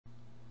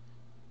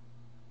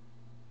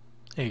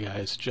Hey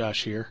guys,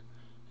 Josh here.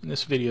 In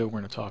this video we're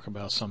going to talk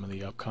about some of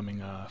the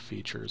upcoming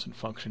features and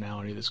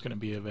functionality that's going to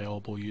be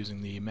available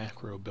using the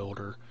macro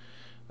builder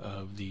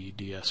of the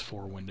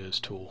DS4 Windows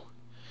tool.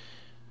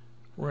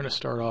 We're going to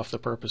start off the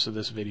purpose of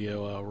this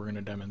video, we're going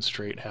to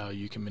demonstrate how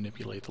you can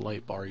manipulate the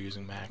light bar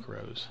using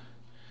macros.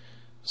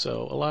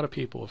 So a lot of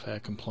people have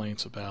had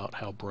complaints about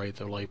how bright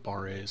the light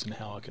bar is and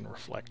how it can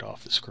reflect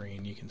off the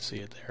screen. You can see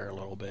it there a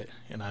little bit,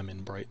 and I'm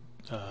in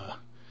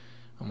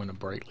a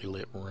brightly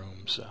lit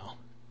room, so.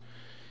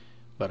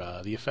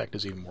 But the effect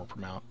is even more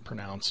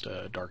pronounced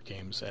dark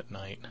games at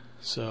night.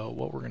 So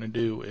what we're going to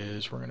do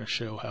is we're going to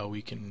show how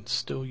we can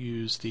still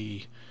use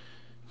the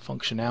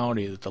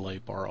functionality that the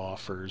light bar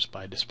offers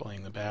by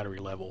displaying the battery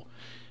level,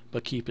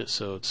 but keep it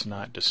so it's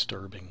not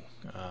disturbing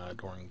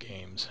during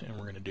games, and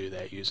we're going to do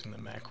that using the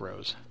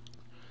macros.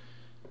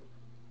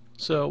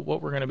 So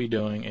what we're going to be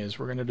doing is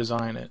we're going to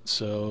design it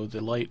so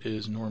the light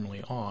is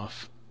normally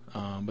off,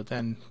 but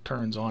then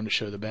turns on to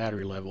show the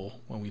battery level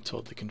when we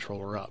tilt the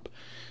controller up.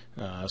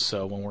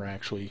 So when we're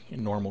actually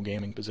in normal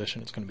gaming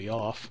position, it's going to be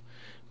off,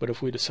 but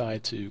if we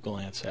decide to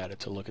glance at it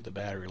to look at the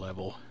battery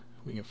level,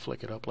 we can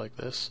flick it up like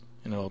this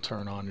and it'll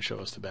turn on and show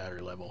us the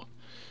battery level.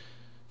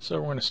 So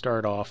we're going to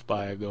start off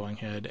by going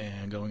ahead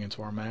and going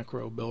into our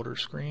macro builder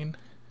screen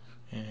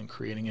and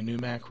creating a new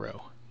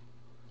macro,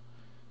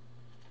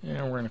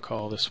 and we're going to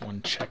call this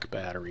one check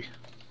battery.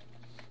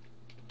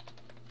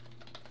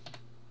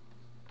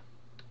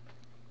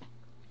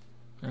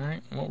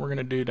 Alright, what we're going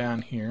to do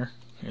down here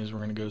is we're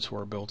going to go to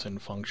our built-in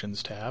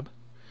functions tab,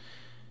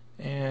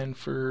 and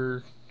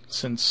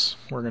since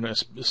we're going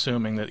to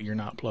assuming that you're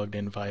not plugged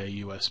in via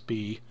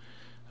USB,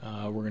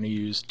 we're going to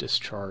use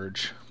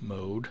discharge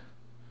mode.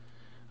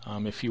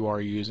 If you are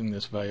using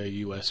this via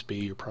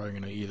USB, you're probably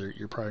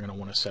going to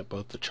want to set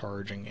both the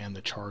charging and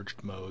the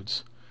charged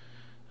modes,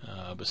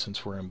 but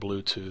since we're in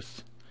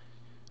Bluetooth,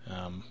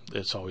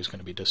 it's always going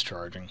to be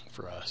discharging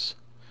for us.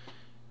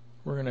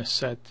 We're going to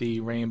set the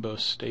rainbow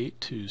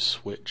state to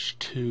switch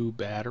to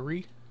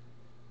battery.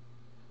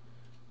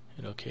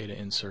 Hit OK to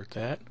insert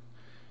that.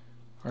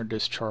 Our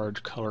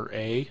discharge color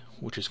A,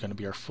 which is going to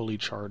be our fully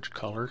charged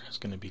color, is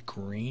going to be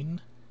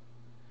green.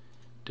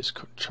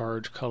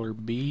 Discharge color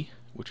B,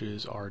 which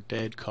is our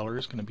dead color,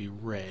 is going to be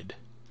red.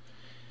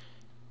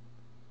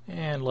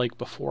 And like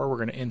before, we're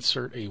going to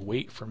insert a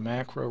wait for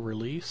macro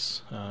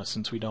release.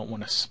 Since we don't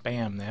want to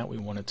spam that, we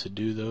wanted to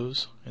do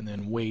those and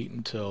then wait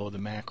until the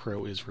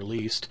macro is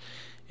released.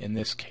 In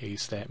this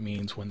case, that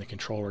means when the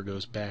controller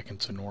goes back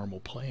into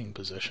normal playing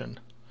position.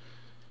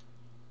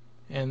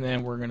 And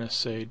then we're going to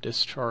say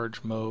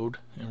discharge mode,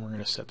 and we're going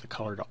to set the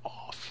color to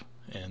off,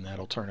 and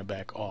that'll turn it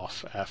back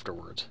off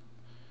afterwards.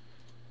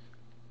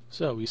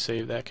 So we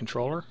save that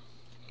controller,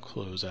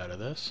 close out of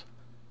this.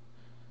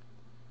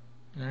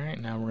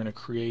 Alright, now we're going to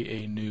create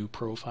a new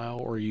profile,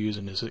 or use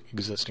an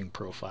existing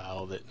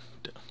profile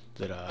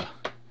to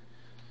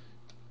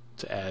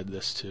add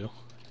this to.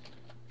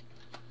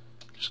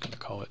 Just going to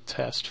call it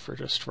test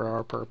for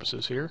our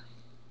purposes here.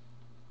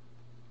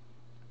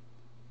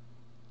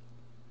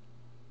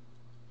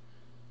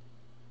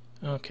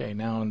 Okay,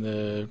 now in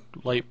the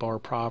light bar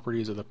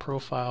properties of the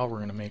profile, we're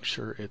going to make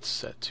sure it's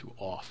set to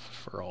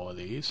off for all of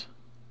these,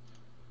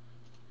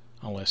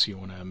 unless you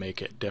want to make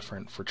it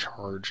different for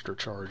charged or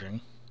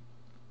charging.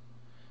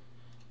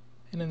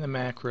 And in the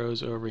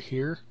macros over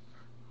here,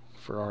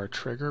 for our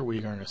trigger, we're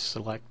going to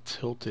select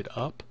tilted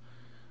up,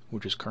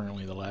 which is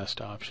currently the last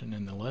option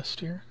in the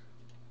list here.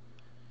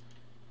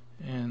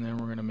 And then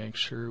we're going to make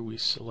sure we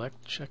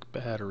select check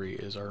battery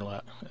as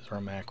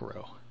our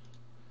macro.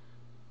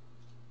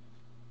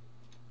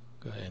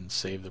 Go ahead and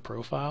save the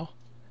profile.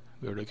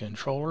 Go to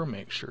controller,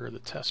 make sure the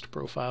test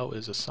profile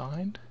is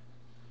assigned.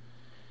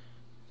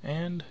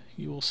 And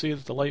you will see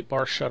that the light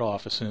bar shut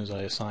off as soon as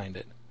I assigned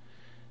it.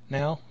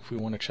 Now, if we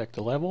want to check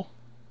the level,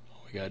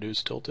 all we gotta do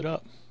is tilt it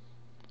up.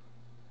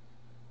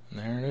 And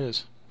there it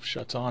is.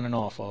 Shuts on and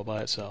off all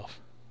by itself.